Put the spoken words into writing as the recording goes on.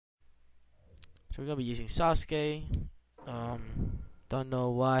So we're gonna be using Sasuke. Don't know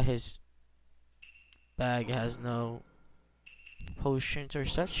why his bag has no potions or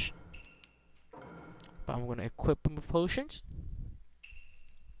such, but I'm gonna equip him with potions.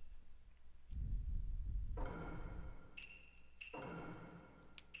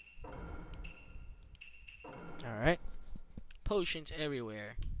 Alright. Potions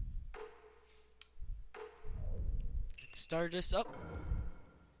everywhere. Let's start this up.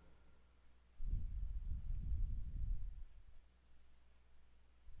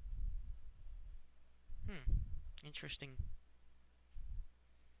 Interesting.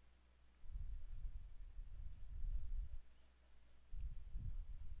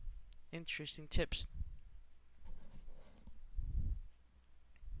 Interesting tips.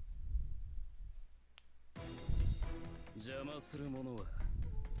 I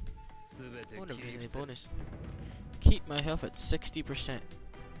wonder if there's any bonus. Keep my health at 60%.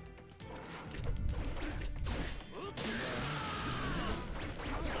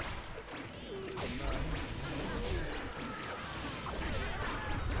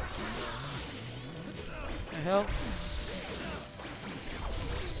 The hell?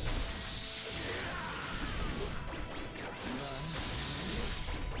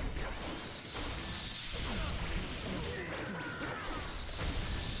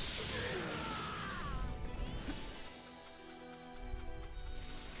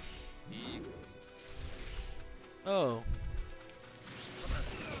 Oh.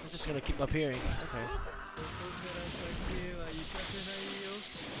 I'm just gonna keep appearing. Okay.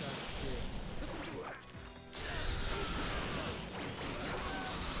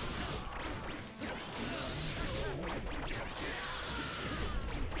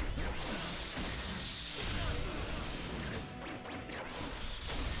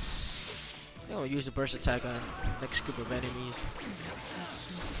 I'll use a burst attack on next group of enemies.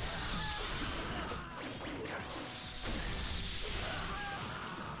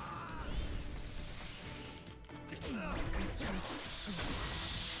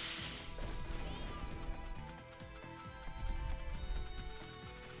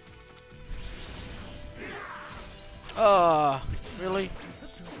 Ah, really?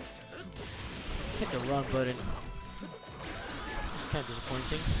 Hit the wrong button. It's kind of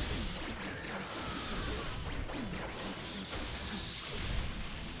disappointing.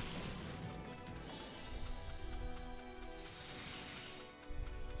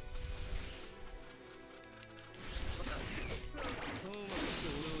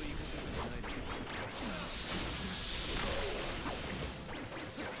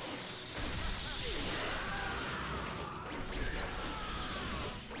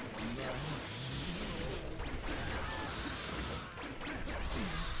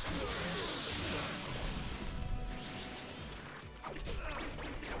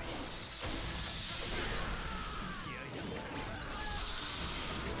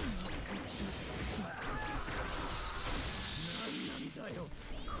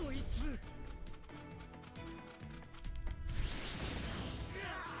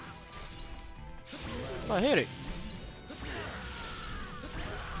 I hit it.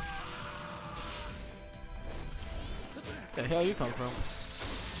 Where the hell you come from?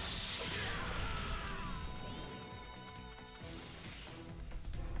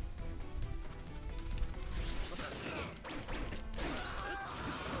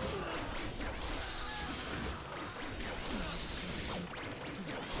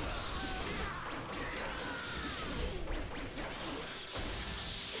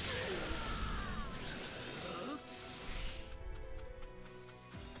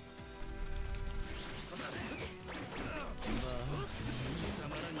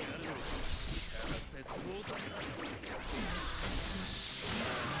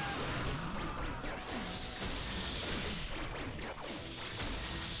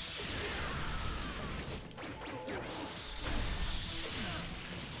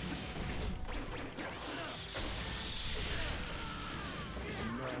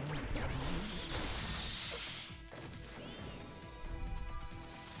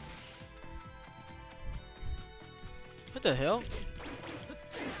 What the hell?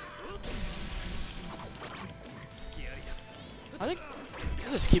 I think I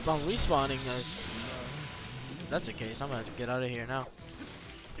just keep on respawning as. If that's the case, I'm gonna have to get out of here now.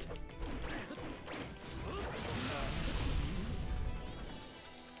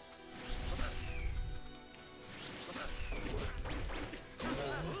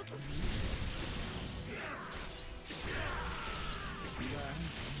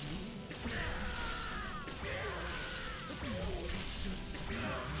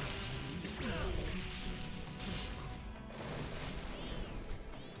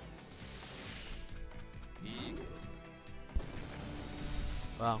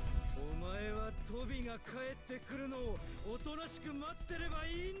 Wow. お前はトビが帰ってくるのをおとなしく待ってればい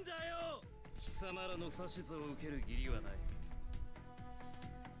いんだよ。貴様らの指図を受ける義理はない。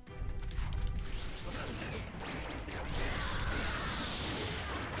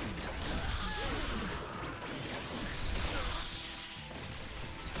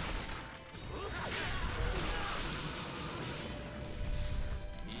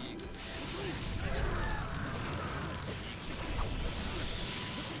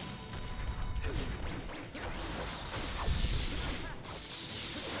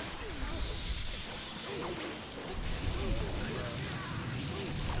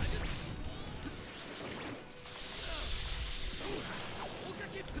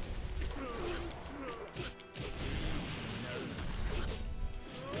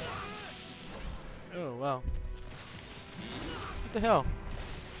Oh wow. What the hell?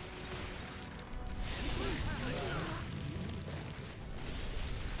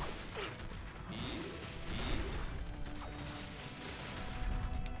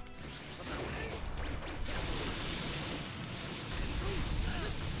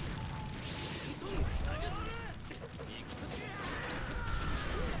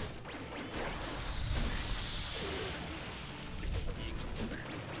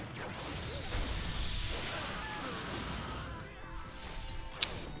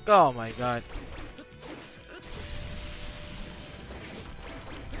 Oh my god.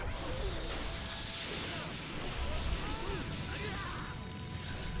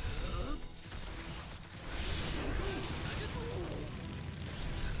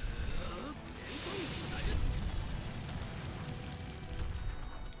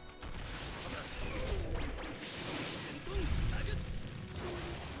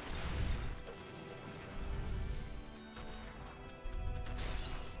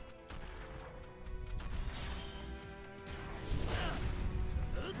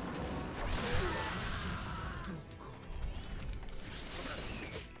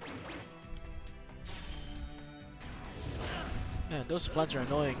 Man, those spawns are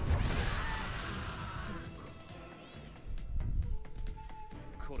annoying.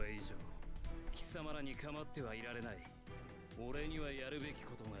 これ以上貴様らに構ってはいられない。俺にはやるべき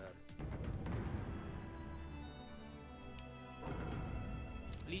ことがある。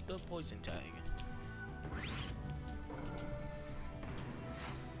Lethal poison tag.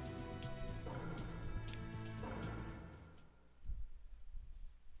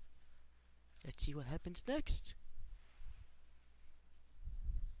 Let's see what happens next.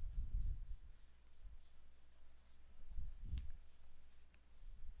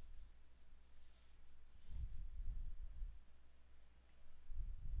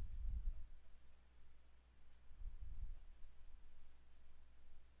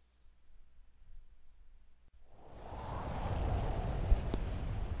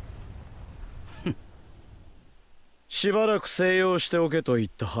 Hmm. しばらく静養しておけと言っ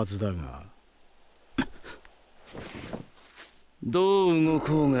たはずだが。どう動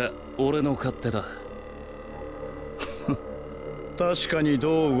こうが俺の勝手だ。確かに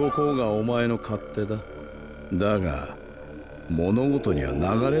どう動こうがお前の勝手だ。だが物事には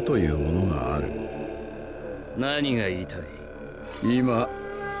流れというものがある。何が言いたい？今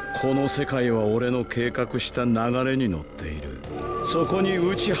この世界は俺の計画した流れに乗っている。そこに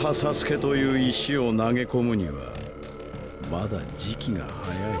内葉サスケという石を投げ込むにはまだ時期が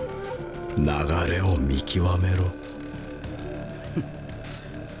早い。流れを見極めろ。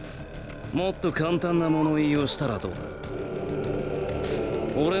もっと簡単な物言いをしたらどうだ？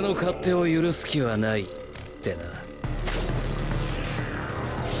俺の勝手を許す気はないってな。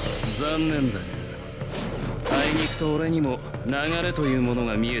残念だがあいにくと俺にも流れというもの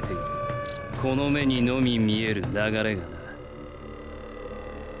が見えている。この目にのみ見える流れが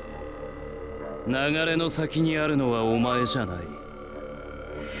な。流れの先にあるのはお前じゃな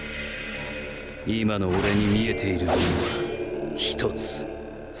い。今の俺に見えているものは一つ。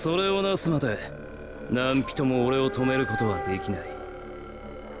それをなすまで何人も俺を止めることはできない。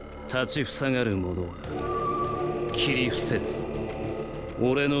立ちふさがる者は切り伏せる。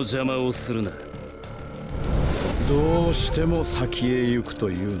俺の邪魔をするな。どうしても先へ行くと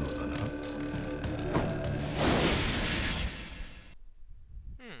いうのだ。